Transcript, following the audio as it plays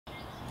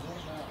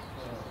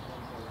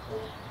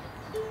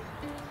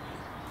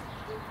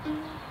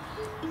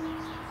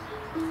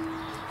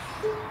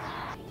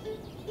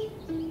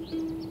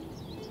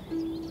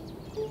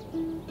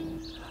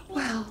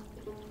Well,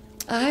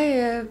 I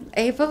am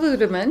Ava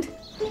Lutteman,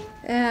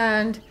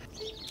 and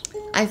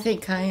I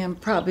think I am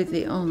probably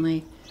the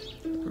only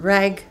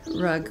rag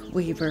rug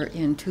weaver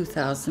in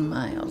 2,000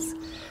 miles.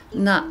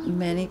 Not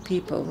many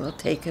people will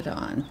take it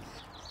on.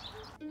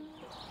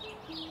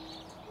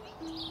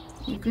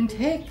 You can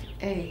take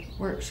a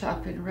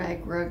workshop in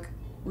rag rug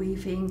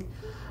weaving,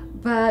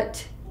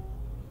 but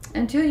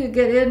until you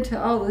get into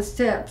all the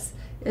steps,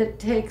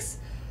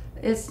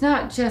 it's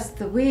not just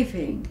the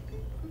weaving.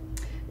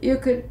 You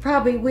could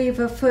probably weave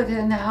a foot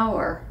an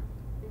hour,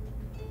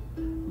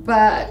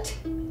 but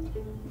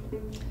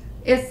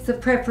it's the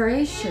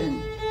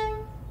preparation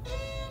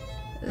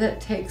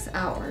that takes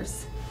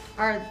hours.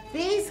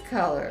 These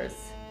colors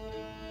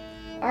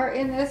are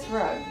in this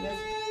rug.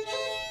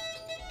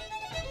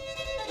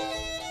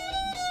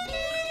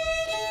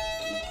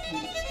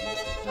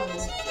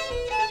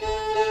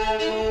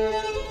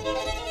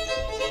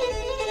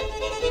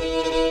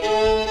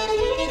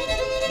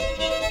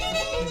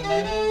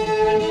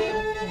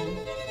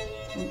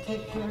 And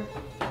take your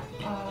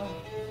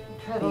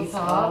treadles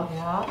off,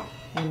 yeah,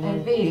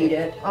 and beat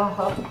it.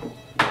 I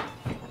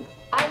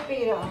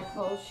beat it on a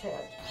cold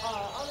shed.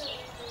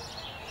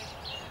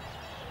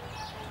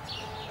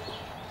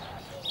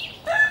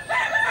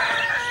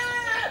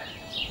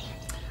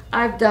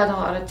 I've done a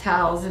lot of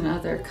towels and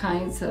other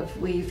kinds of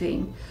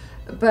weaving,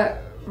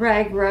 but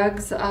rag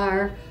rugs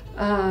are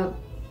a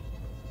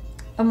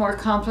more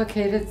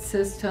complicated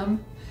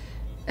system,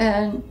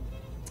 and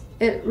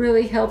it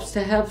really helps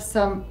to have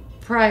some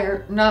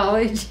prior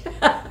knowledge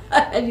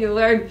and you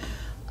learn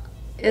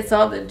it's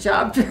on the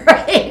job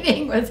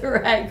training with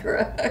rag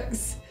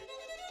rugs.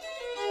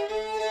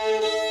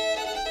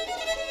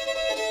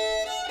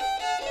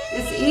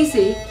 It's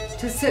easy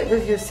to sit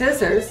with your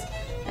scissors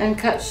and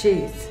cut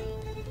sheets.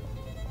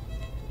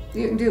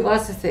 You can do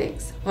lots of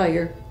things while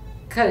you're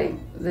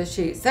cutting the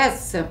sheets. That's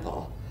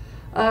simple.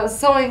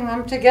 Sewing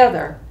them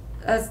together.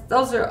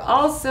 Those are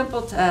all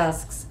simple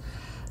tasks.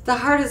 The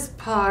hardest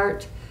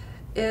part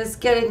is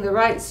getting the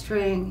right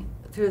string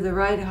through the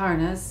right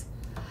harness.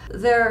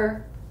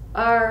 There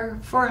are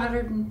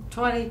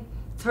 420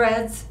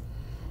 threads,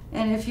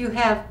 and if you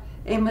have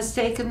a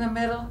mistake in the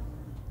middle,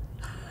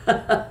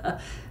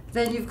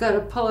 then you've got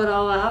to pull it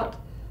all out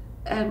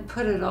and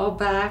put it all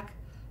back.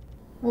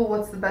 Well,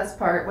 what's the best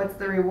part? What's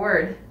the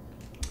reward?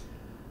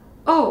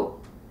 Oh,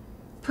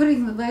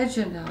 putting the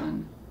legend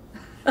on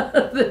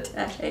the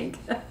tag.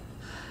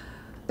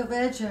 The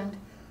legend,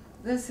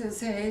 this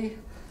is a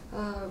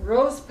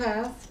rose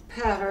path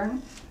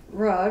pattern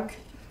rug.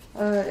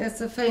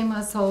 It's a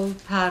famous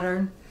old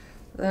pattern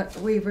that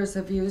weavers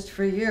have used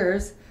for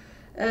years.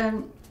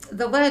 And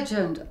the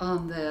legend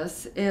on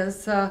this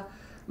is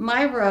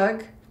my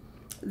rug.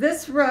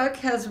 This rug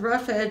has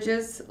rough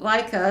edges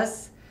like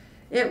us.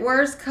 It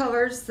wears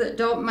colors that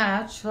don't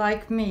match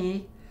like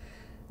me.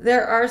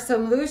 There are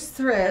some loose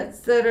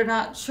threads that are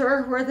not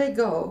sure where they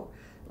go,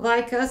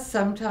 like us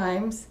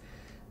sometimes.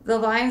 The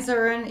lines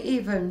are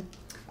uneven.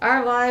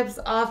 Our lives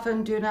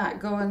often do not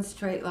go in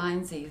straight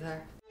lines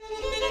either.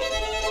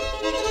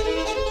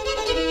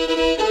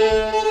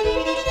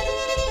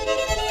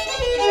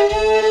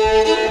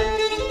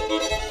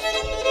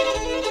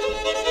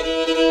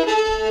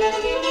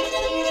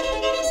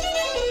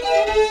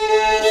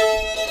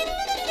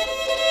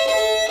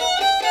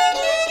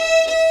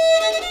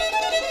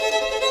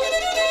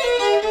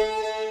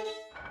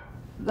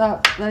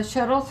 The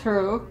shuttle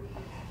through,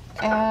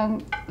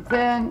 and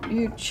then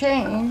you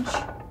change,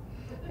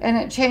 and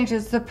it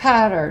changes the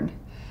pattern.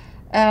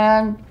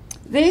 And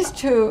these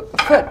two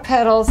foot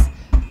pedals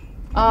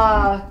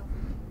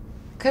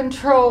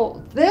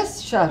control this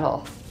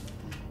shuttle,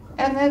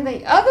 and then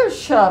the other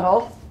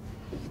shuttle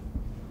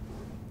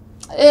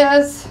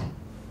is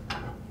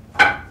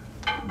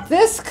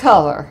this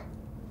color.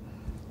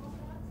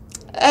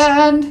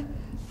 And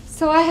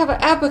so I have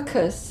an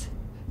abacus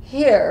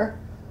here.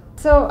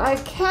 So I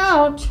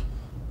count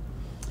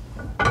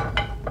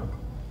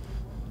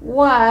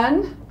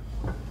 1,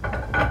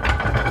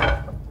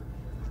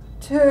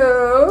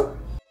 2,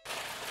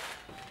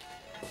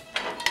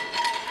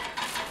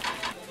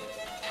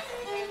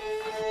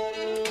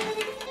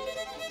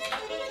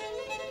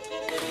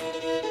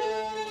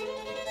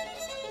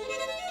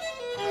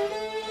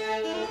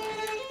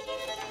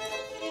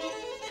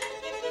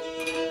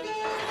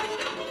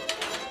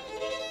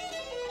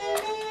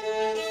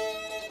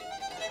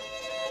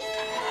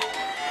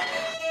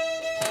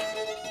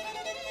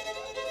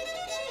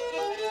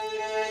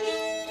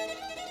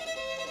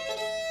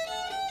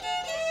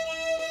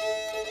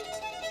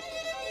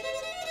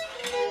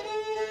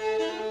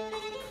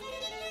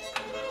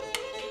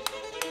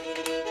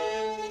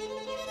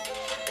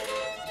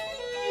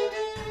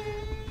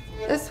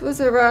 This was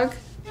a rug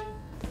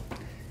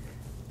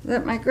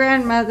that my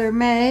grandmother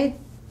made,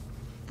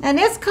 and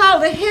it's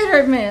called a hit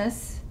or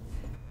miss.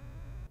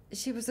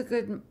 She was a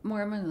good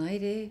Mormon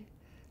lady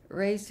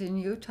raised in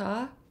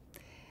Utah,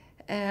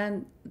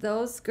 And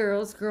those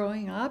girls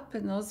growing up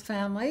in those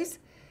families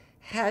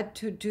had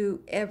to do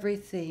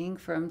everything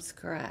from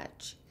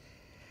scratch.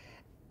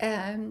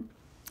 And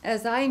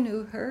as I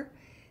knew her,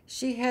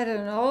 she had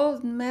an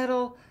old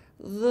metal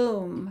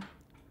loom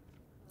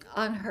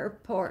on her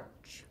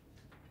porch.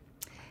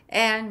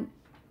 And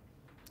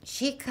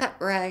she cut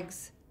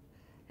rags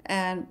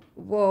and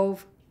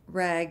wove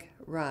rag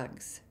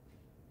rugs.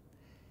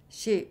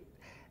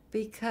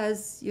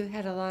 Because you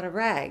had a lot of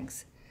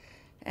rags.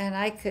 And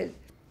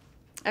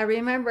I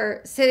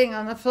remember sitting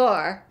on the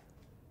floor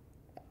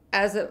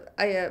as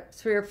a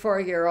 3 or 4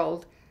 year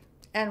old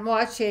and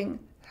watching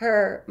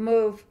her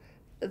move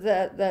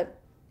the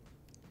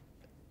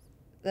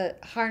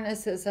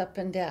harnesses up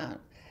and down.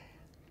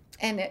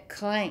 And it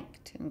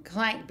clanked and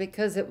clanked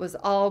because it was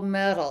all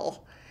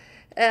metal.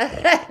 And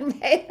it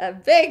made a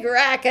big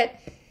racket.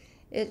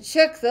 It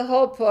shook the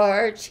whole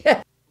porch.